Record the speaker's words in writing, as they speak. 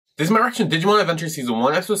This is my reaction to Digimon Adventure Season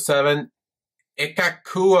 1, Episode 7,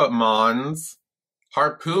 Ikkakumon's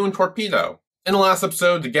Harpoon Torpedo. In the last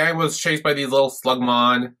episode, the gang was chased by these little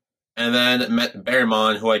Slugmon, and then met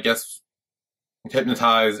Bearmon, who I guess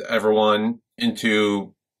hypnotized everyone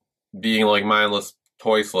into being like mindless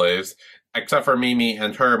toy slaves, except for Mimi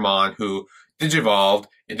and her Mon, who digivolved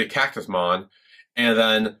into Cactusmon, and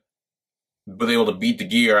then was able to beat the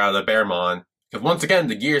gear out of the Bearmon. Because once again,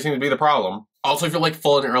 the gear seems to be the problem. Also, if you like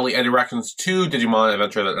full and early edit reactions to Digimon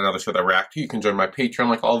Adventure, another show that I react to, you can join my Patreon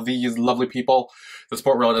like all these lovely people. The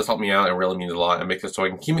support really does help me out. It really means a lot and makes it so I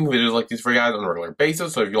can keep making videos like these for you guys on a regular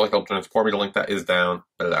basis. So if you'd like to help join and support me, the link that is down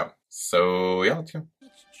below. So yeah, let's go.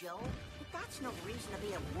 Joe, but that's no reason to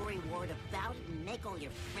be a worrywart about it and make all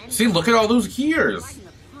your friends. See, look at all those gears. Pardon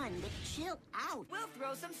the pun, but chill out. We'll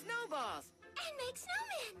throw some snowballs. And make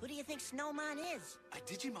snowmen. Who do you think Snowman is? A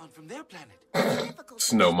Digimon from their planet.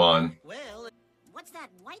 Snowmon. Well, what's that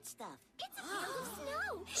white stuff? It's a field of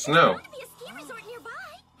snow. Snow. There's bound to be a ski resort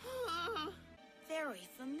nearby. Very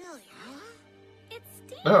familiar. It's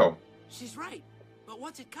steam. Oh. She's right. But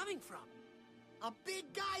what's it coming from? A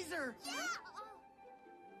big geyser. Yeah.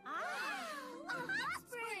 A hot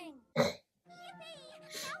spring. Yippee!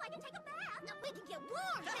 Now I can take a bath. We can get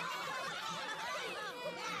warm.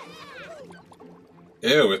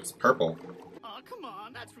 Ew, it's purple. Oh, come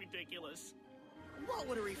on, that's ridiculous. What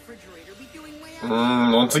would a refrigerator be doing way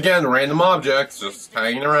out Once again, random objects just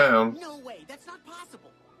hanging around. No way, that's not possible.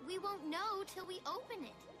 We won't know till we open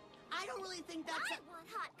it. I don't really think that's I want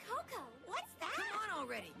hot cocoa. What's that? Come on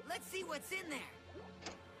already. Let's see what's in there.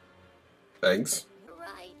 Eggs.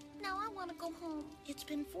 Right. Now I want to go home. It's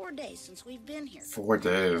been 4 days since we've been here. 4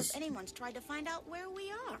 days. If anyone's tried to find out where we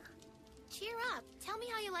are. Cheer up. Tell me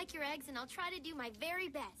how you like your eggs and I'll try to do my very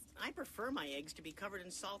best. I prefer my eggs to be covered in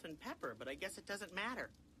salt and pepper, but I guess it doesn't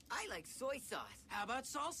matter. I like soy sauce. How about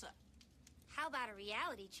salsa? How about a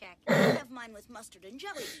reality check? I'll have mine with mustard and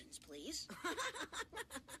jelly beans, please.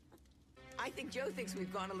 I think Joe thinks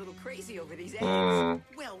we've gone a little crazy over these eggs.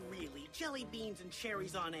 Well, really, jelly beans and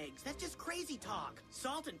cherries on eggs, that's just crazy talk.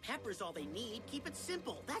 Salt and pepper's all they need. Keep it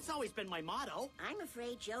simple. That's always been my motto. I'm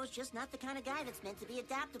afraid Joe's just not the kind of guy that's meant to be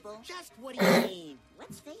adaptable. Just what do you mean?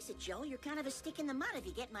 Let's face it, Joe, you're kind of a stick in the mud if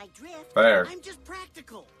you get my drift. There. I'm just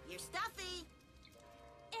practical. You're stuffy.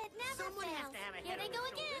 It never Someone has fails. to have a Here head they on go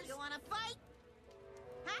their again. You want to fight?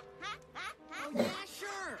 Ha, ha, ha, ha. Oh, yeah,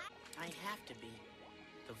 sure. I have to be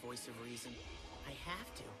the voice of reason. I have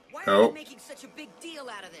to. Why Oh. are you making such a big deal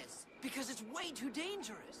out of this? Because it's way too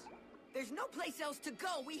dangerous. There's no place else to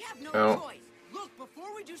go. We have no Oh. choice. Look,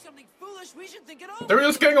 before we do something foolish, we should think it over. They were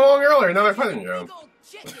just getting along earlier, now they're fighting Big again. old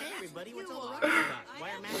shit, Hey, yes, everybody, what's you all the are. ruckus about?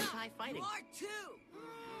 Why are Matt and Ty fighting? You are too.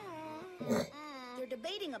 They're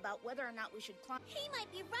debating about whether or not we should climb. He might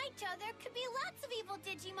be right, Joe. There could be lots of evil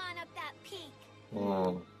Digimon up that peak.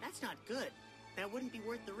 That's not good. That wouldn't be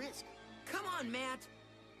worth the risk. Come on, Matt.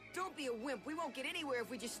 Don't be a wimp. We won't get anywhere if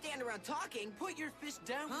we just stand around talking. Put your fist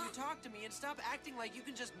down when you talk to me and stop acting like you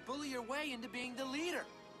can just bully your way into being the leader.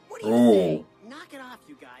 What do you Ooh. say? Knock it off,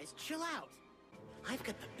 you guys. Chill out. I've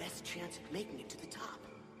got the best chance at making it to the top.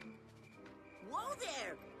 Whoa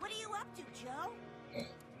there! What are you up to, Joe?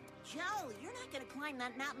 Joe, you're not gonna climb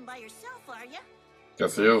that mountain by yourself, are you?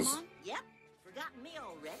 Yes, he is. Yep. Forgotten me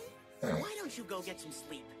already? Why don't you go get some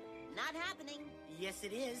sleep? Not happening. Yes,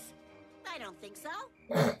 it is. I don't think so.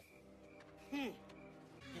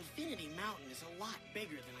 Infinity Mountain is a lot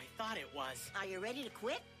bigger than I thought it was. Are you ready to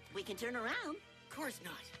quit? We can turn around. Of course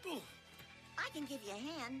not. Ooh. I can give you a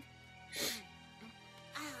hand.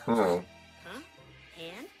 Oh. Huh?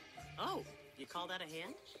 Hand? Oh, you call that a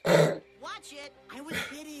hand? Watch it. I was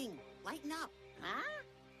kidding. Lighten up. Huh?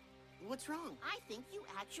 What's wrong? I think you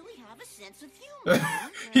actually have a sense of humor.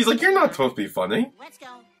 He's like, you're not supposed to be funny. Let's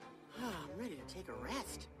go. I'm ready to take a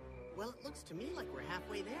rest. Well, it looks to me like we're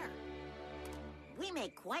halfway there. We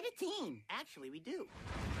make quite a team. Actually, we do.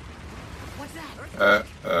 What's that?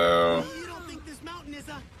 Uh-oh. You don't think this mountain is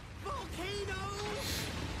a volcano?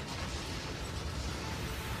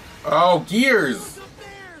 Oh, gears! What's up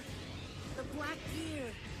there? The black gear.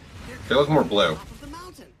 They look more blue. Top of the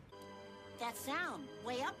mountain. That sound,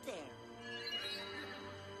 way up there.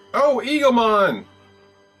 Oh, Ikkakumon!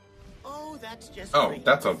 Oh, that's just Oh, great.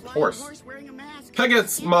 that's a Flying horse. wearing a mask.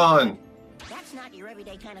 Pegasusmon! That's not your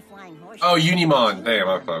everyday kind of flying horse. Oh, Unimon. Damn,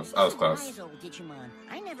 I was close. I was So close. wise old Digimon.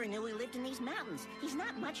 I never knew he lived in these mountains. He's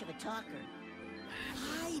not much of a talker.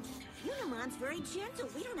 Hide. Unimon's very gentle.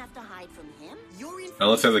 We don't have to hide from him. Your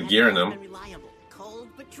Unless there's a gear in them. Reliable. Cold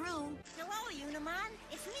but true. Hello, Unimon.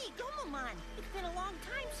 It's me, Gomamon. It's been a long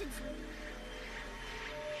time since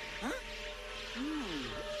we... Huh?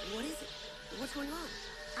 What is it? What's going on?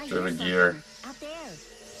 There's a gear. Out there.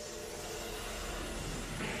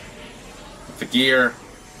 It's a gear.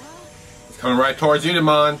 It's coming right towards you,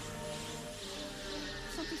 Digimon.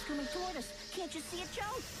 Something's coming toward us. Can't you see it, Joe?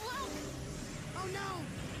 Look! Oh no!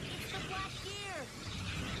 It's the black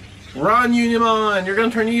gear! Run, Unimon! You're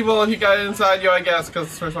gonna turn evil if you got it inside you, I guess,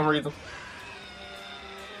 because for some reason.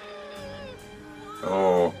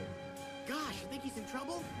 Oh. Gosh, you think he's in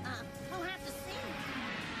trouble? We'll have to see.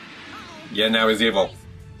 Uh-oh. Yeah, now he's evil.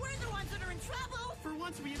 We're the ones that are in trouble. For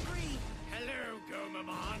once we agree. Hello,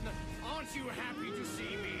 Gomamon. Aren't you happy to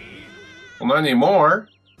see me? Well, not anymore.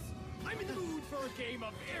 I'm in the mood for a game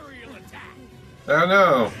of aerial attack. Oh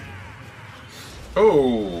no.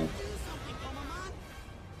 Oh. Do something, Gomamon.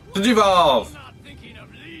 Digivolve! I'm not thinking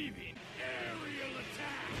of leaving. Aerial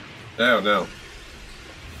attack. Oh no.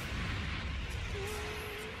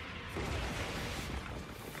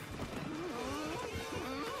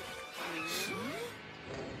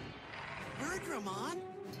 Bergramon,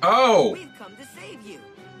 Oh! we've come to save you.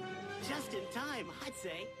 Just in time, I'd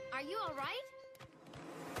say. Are you all right?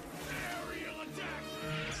 Aerial attack.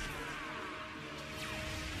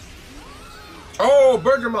 Oh,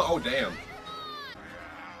 Bergamo! Oh, damn.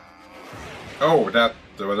 Oh, that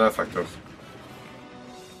was effective.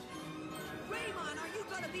 Raymon, are you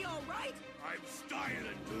gonna be alright? I'm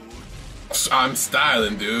styling, dude. I'm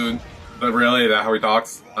styling, dude. But really, that how he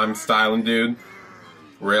talks? I'm styling, dude.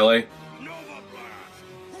 Really? Nova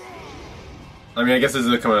blast. I mean, I guess this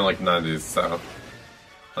is coming in like 90s, so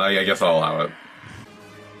I guess I'll allow it.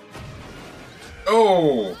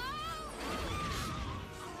 Oh!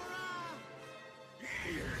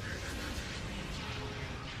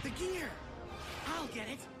 The gear! I'll get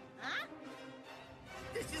it. Huh?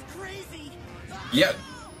 This is crazy! Yeah.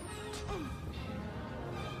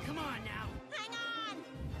 Come on now. Hang on.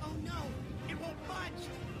 Oh no, it won't budge.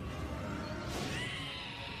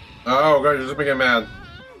 Oh, God, you're just making me mad.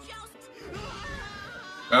 Just...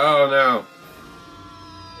 Oh, no.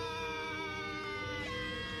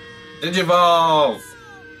 Digivolve!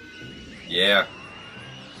 Yeah.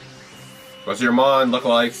 What's your Mon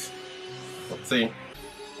lookalikes? Let's see.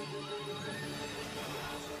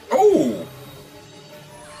 Oh!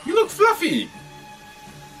 You look fluffy!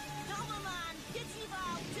 Gomamon,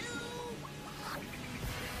 Digivolve too.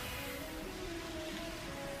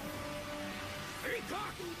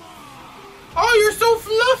 Ikkakumon. Oh, you're so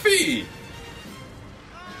fluffy!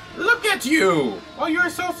 Look at you! Oh, you're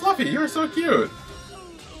so fluffy. You're so cute.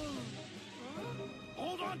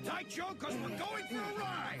 Hold on tight, Joe, because we're going for a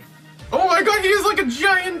ride. Oh my God, he is like a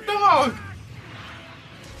giant dog!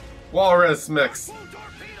 Walrus mix. Harpoon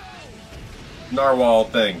Torpedo. Narwhal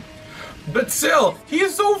thing. But still, he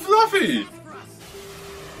is so fluffy! For us.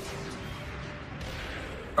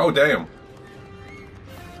 Oh, damn.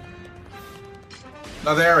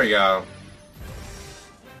 Oh, there we go.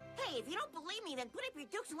 Hey, if you don't believe me, then put up your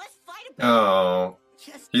dukes and let's fight a bit. Oh.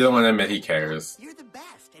 Just You don't want to admit he cares. You're the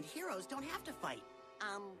best, and heroes don't have to fight.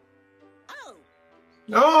 Oh.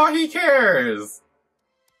 Oh, he cares!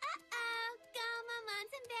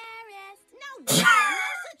 Gomamon's embarrassed. No, no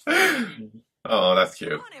such thing. Oh, that's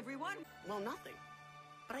cute. Come on, everyone. Well, nothing.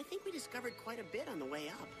 But I think we discovered quite a bit on the way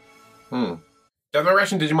up.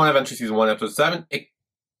 Generation Digimon Adventure Season 1, Episode 7,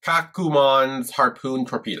 Ikkakumon's Harpoon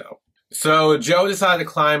Torpedo. So, Joe decided to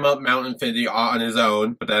climb up Mount Infinity on his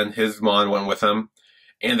own, but then his Mon went with him.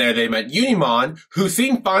 And there they met Unimon, who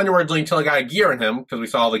seemed fine originally until it got a gear in him, because we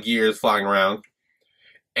saw the gears flying around.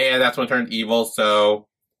 And that's when it turned evil, so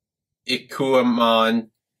Ikkakumon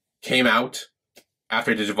came out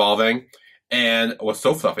after digivolving, and was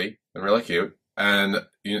so fluffy and really cute, and,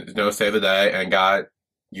 saved the day, and got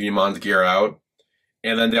Unimon's gear out.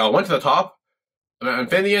 And then they all went to the top of Mount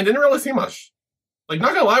Infinity and didn't really see much. Like,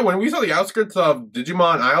 not gonna lie, when we saw the outskirts of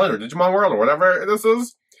Digimon Island, or Digimon World, or whatever this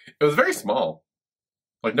is, it was very small.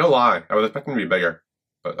 Like, no lie. I was expecting it to be bigger.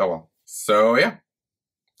 But, oh well. So, yeah.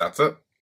 That's it.